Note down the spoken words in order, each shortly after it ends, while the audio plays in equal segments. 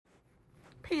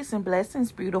Peace and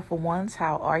blessings, beautiful ones.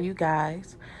 How are you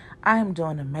guys? I am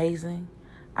doing amazing.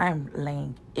 I am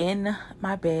laying in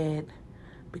my bed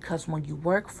because when you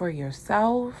work for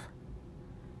yourself,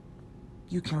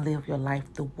 you can live your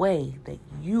life the way that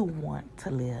you want to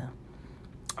live.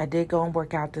 I did go and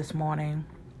work out this morning.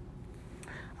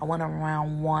 I went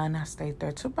around 1. I stayed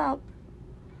there to about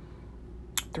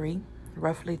 3,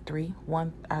 roughly 3.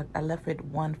 I left at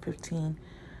 1:15,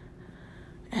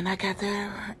 and I got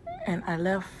there and I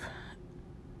left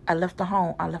the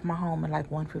home. I left my home at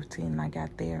like 1:15, and I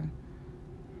got there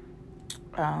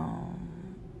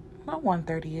about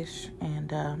 1:30ish,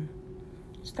 and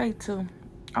stayed till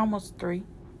almost 3.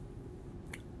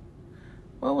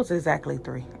 Well, it was exactly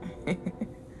 3.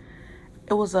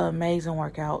 It was an amazing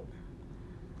workout.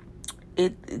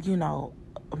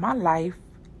 My life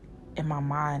and my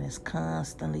mind is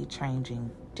constantly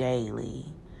changing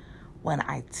daily. When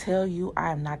I tell you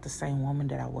I am not the same woman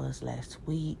that I was last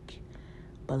week,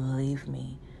 believe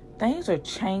me, things are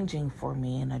changing for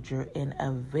me in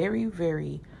a very,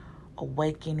 very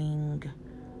awakening,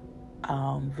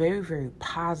 very, very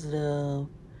positive,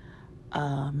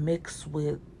 mixed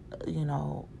with,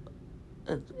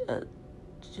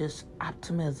 just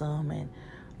optimism and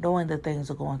knowing that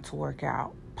things are going to work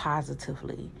out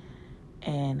positively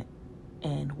and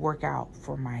work out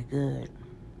for my good.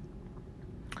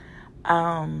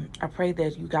 I pray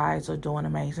that you guys are doing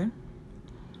amazing.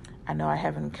 I know I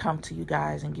haven't come to you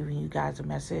guys and given you guys a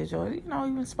message or,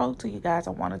 even spoke to you guys.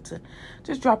 I wanted to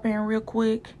just drop in real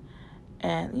quick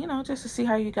and, just to see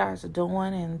how you guys are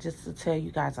doing and just to tell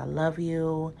you guys I love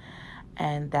you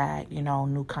and that,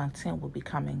 new content will be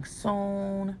coming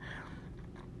soon.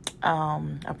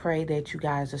 I pray that you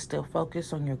guys are still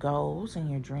focused on your goals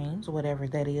and your dreams, whatever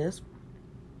that is,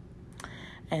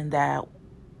 and that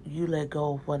you let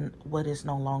go of what is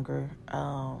no longer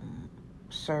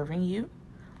serving you,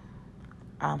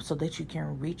 so that you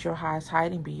can reach your highest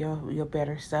height and be your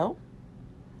better self.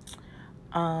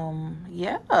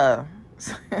 Yeah.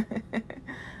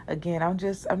 Again, I'm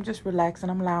just relaxing.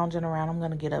 I'm lounging around. I'm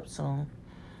gonna get up soon.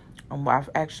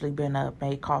 I've actually been up,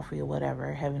 made coffee or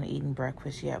whatever. Haven't eaten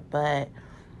breakfast yet, but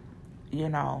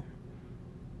when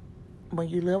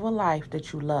you live a life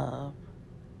that you love,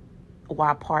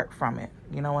 why part from it?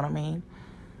 You know what I mean?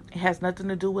 It has nothing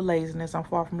to do with laziness. I'm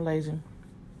far from lazy.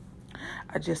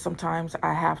 Sometimes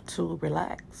I have to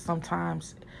relax.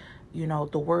 Sometimes,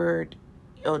 the word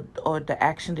or the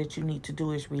action that you need to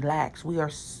do is relax. We are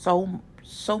so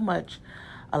much,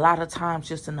 a lot of times,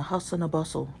 just in the hustle and the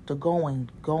bustle, the going.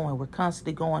 We're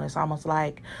constantly going. It's almost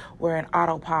like we're in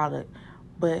autopilot.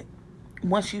 But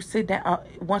once you sit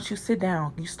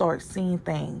down, you start seeing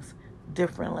things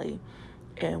differently.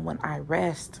 And when I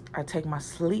rest, I take my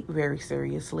sleep very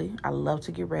seriously. I love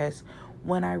to get rest.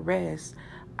 When I rest,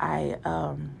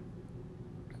 I'm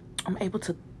able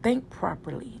to think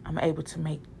properly. I'm able to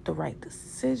make the right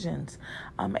decisions.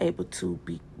 I'm able to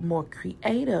be more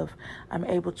creative. I'm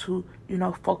able to,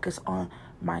 focus on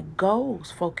my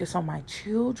goals, focus on my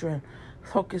children,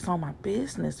 focus on my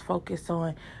business, focus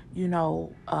on,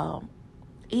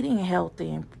 eating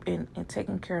healthy and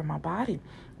taking care of my body.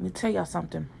 Let me tell y'all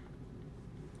something.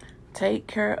 Take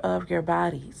care of your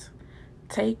bodies.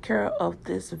 Take care of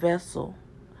this vessel,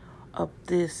 of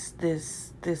this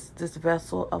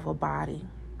vessel of a body.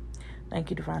 Thank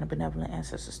you, Divine and Benevolent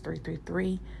Ancestors.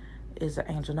 333 is an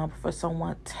angel number for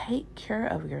someone. Take care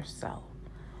of yourself.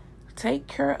 Take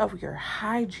care of your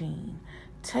hygiene.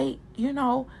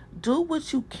 Do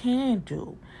what you can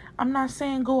do. I'm not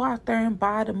saying go out there and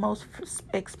buy the most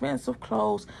expensive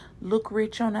clothes, look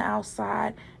rich on the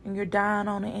outside, and you're dying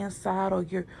on the inside, or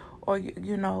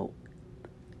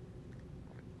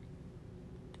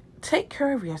take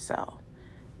care of yourself.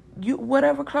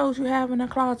 Whatever clothes you have in the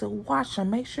closet, wash them.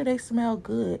 Make sure they smell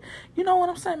good. You know what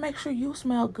I'm saying? Make sure you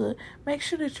smell good. Make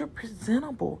sure that you're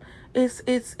presentable. It's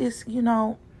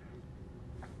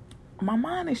my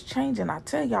mind is changing. I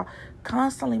tell y'all,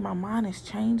 constantly my mind is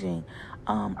changing.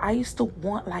 I used to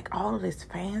want like all of this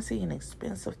fancy and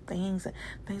expensive things and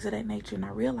things of that nature. And I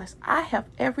realized I have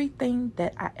everything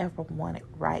that I ever wanted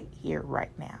right here,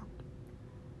 right now.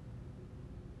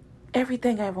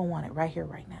 Everything I ever wanted right here,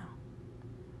 right now.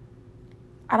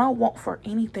 I don't want for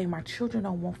anything. My children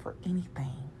don't want for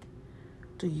anything.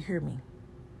 Do you hear me?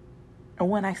 And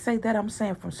when I say that, I'm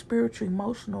saying from spiritual,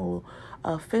 emotional,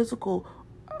 physical,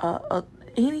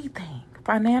 anything,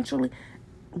 financially,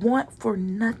 want for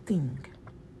nothing.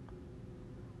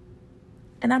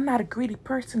 And I'm not a greedy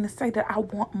person to say that I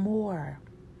want more.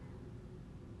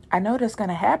 I know that's going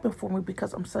to happen for me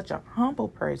because I'm such a humble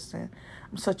person.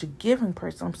 I'm such a giving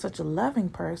person. I'm such a loving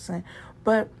person.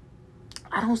 But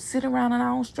I don't sit around and I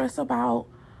don't stress about,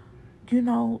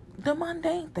 the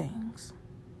mundane things.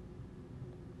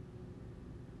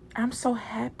 I'm so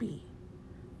happy.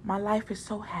 My life is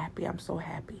so happy. I'm so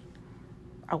happy.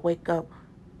 I wake up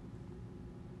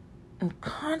and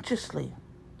consciously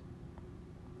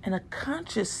in a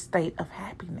conscious state of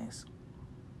happiness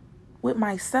with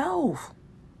myself.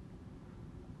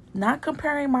 Not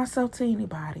comparing myself to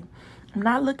anybody. I'm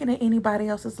not looking at anybody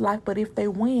else's life, but if they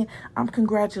win, I'm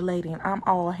congratulating. I'm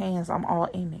all hands. I'm all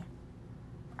in it.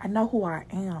 I know who I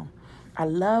am. I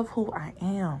love who I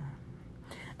am.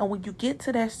 And when you get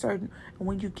to that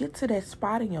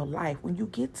spot in your life, when you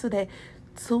get to that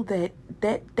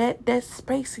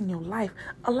space in your life,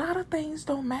 a lot of things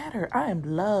don't matter. I am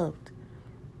loved.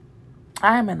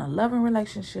 I am in a loving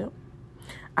relationship.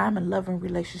 I'm in a loving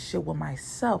relationship with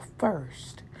myself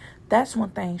first. That's when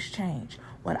things change.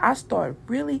 When I start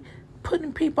really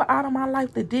putting people out of my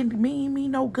life that didn't mean me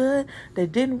no good,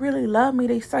 that didn't really love me,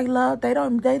 they say love, they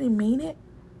didn't mean it.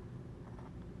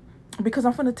 Because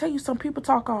I'm going to tell you, some people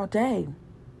talk all day.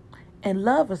 And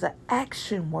love is an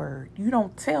action word. You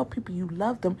don't tell people you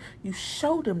love them. You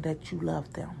show them that you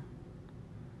love them.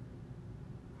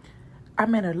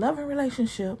 I'm in a loving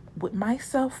relationship with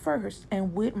myself first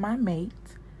and with my mate.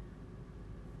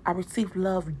 I receive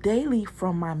love daily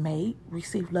from my mate,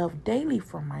 receive love daily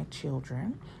from my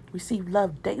children, receive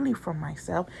love daily from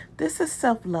myself. This is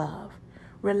self-love.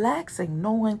 Relaxing,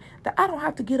 knowing that I don't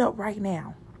have to get up right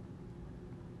now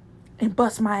and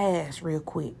bust my ass real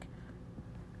quick.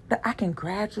 That I can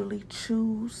gradually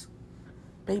choose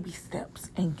baby steps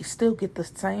and still get the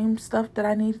same stuff that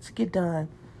I needed to get done.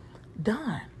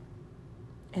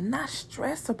 And not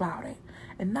stress about it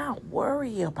and not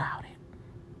worry about it.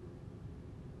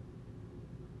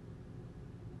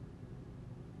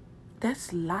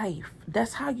 That's life.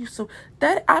 That's how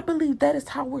I believe that is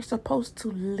how we're supposed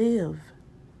to live.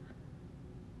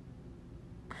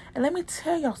 And let me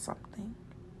tell y'all something.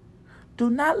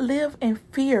 Do not live in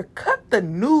fear. Cut the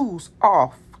news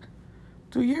off.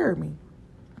 Do you hear me?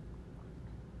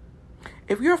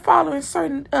 If you're following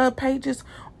certain pages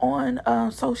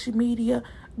on social media,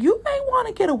 you may want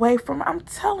to get away from. I'm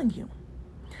telling you,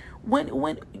 when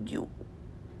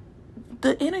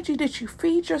the energy that you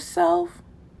feed yourself,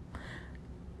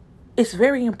 it's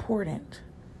very important.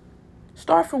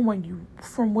 Start from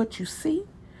what you see,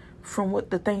 from what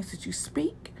the things that you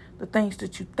speak, the things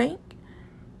that you think,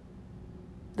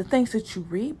 the things that you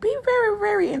read. Be very,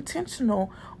 very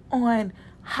intentional on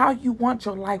how you want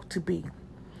your life to be.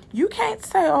 You can't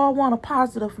say, oh, I want a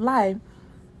positive life,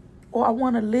 or I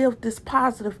want to live this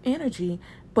positive energy,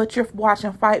 but you're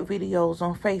watching fight videos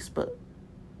on Facebook.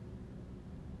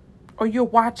 Or you're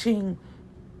watching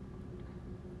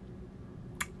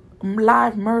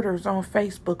live murders on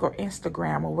Facebook or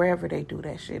Instagram or wherever they do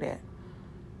that shit at.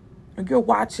 And you're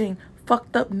watching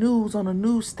fucked up news on the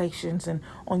news stations and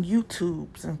on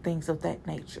YouTubes and things of that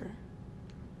nature.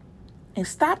 And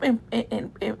stop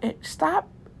stop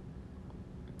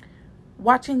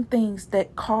watching things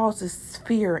that causes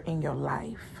fear in your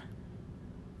life.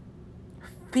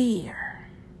 Fear.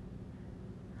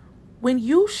 When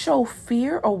you show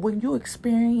fear or when you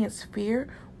experience fear,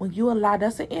 when you allow,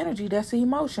 that's an energy, that's an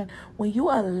emotion. When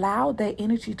you allow that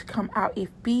energy to come out, it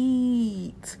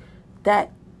feeds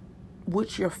that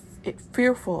which you're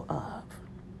fearful of.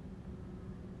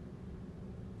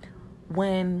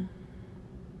 When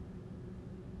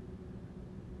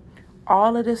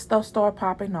all of this stuff start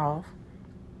popping off,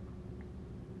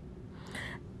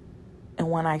 and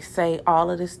when I say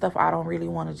all of this stuff, I don't really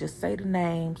want to just say the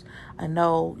names. I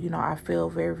know, I feel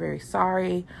very, very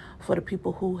sorry for the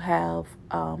people who have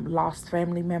lost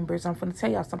family members. I'm going to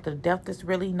tell y'all something. Death is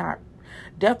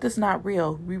not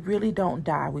real. We really don't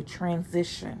die. We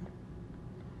transition.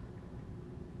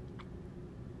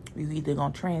 You're either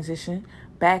going to transition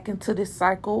back into this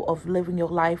cycle of living your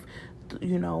life,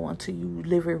 until you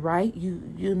live it right.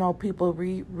 People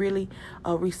really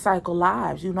recycle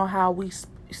lives. You know how we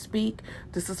speak.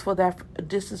 This is for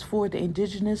the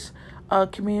indigenous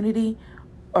community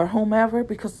or whomever,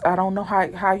 because I don't know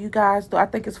how you guys do. I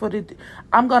think it's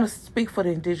I'm going to speak for the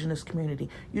indigenous community.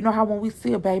 You know how when we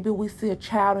see a baby, we see a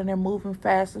child and they're moving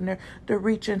fast and they're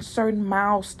reaching certain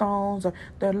milestones, or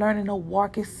they're learning to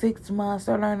walk at 6 months,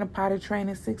 they're learning to potty train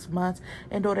at 6 months,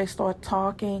 and though they start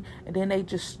talking and then they're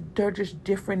just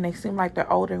different. They seem like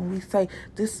they're older, and we say,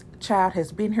 this child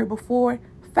has been here before.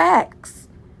 Facts.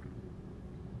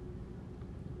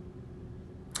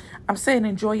 I'm saying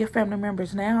enjoy your family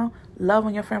members now. Love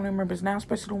on your family members now,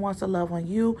 especially the ones that love on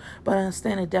you. But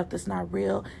understand that death is not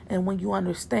real. And when you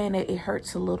understand it, it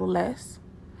hurts a little less.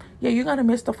 Yeah, you're going to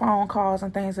miss the phone calls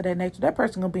and things of that nature. That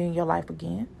person going to be in your life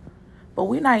again. But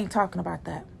we're not even talking about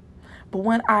that. But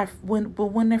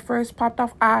when it first popped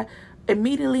off, I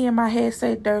immediately in my head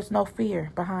said there's no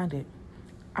fear behind it.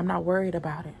 I'm not worried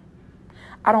about it.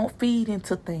 I don't feed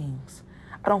into things.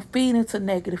 I don't feed into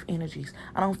negative energies.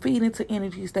 I don't feed into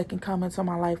energies that can come into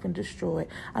my life and destroy it.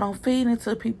 I don't feed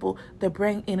into people that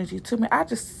bring energy to me. I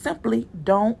just simply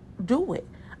don't do it.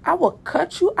 I will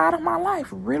cut you out of my life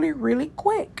really, really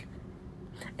quick.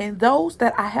 And those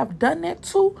that I have done that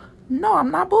to, no,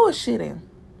 I'm not bullshitting.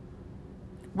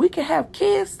 We can have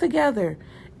kids together.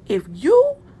 If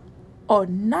you are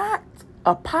not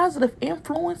a positive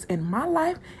influence in my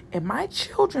life, in my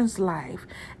children's life,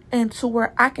 and to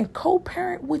where I can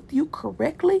co-parent with you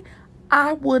correctly,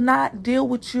 I will not deal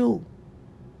with you.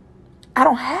 I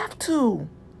don't have to.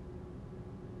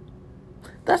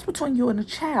 That's between you and the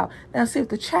child. Now, see, if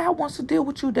the child wants to deal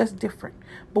with you, that's different.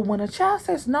 But when a child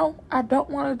says, no, I don't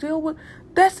want to deal with,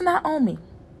 that's not on me.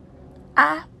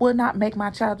 I will not make my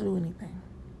child do anything.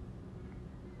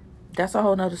 That's a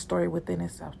whole nother story within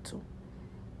itself, too.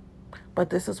 But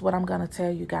this is what I'm going to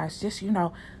tell you guys. Just,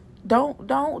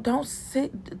 don't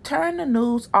sit, turn the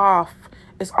news off.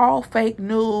 It's all fake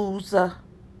news.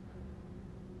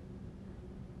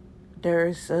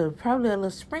 There's probably a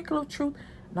little sprinkle of truth,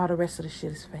 and all the rest of the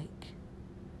shit is fake.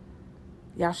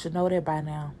 Y'all should know that by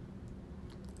now.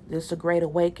 This is a great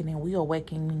awakening. We are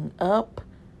waking up.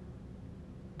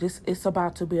 It's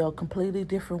about to be a completely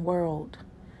different world.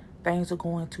 Things are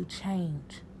going to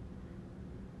change.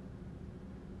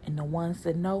 And the ones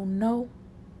that know,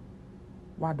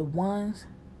 while the ones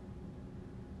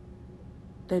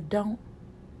that don't,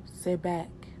 sit back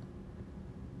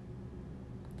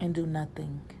and do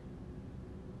nothing.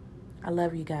 I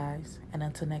love you guys. And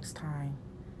until next time,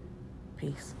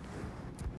 peace.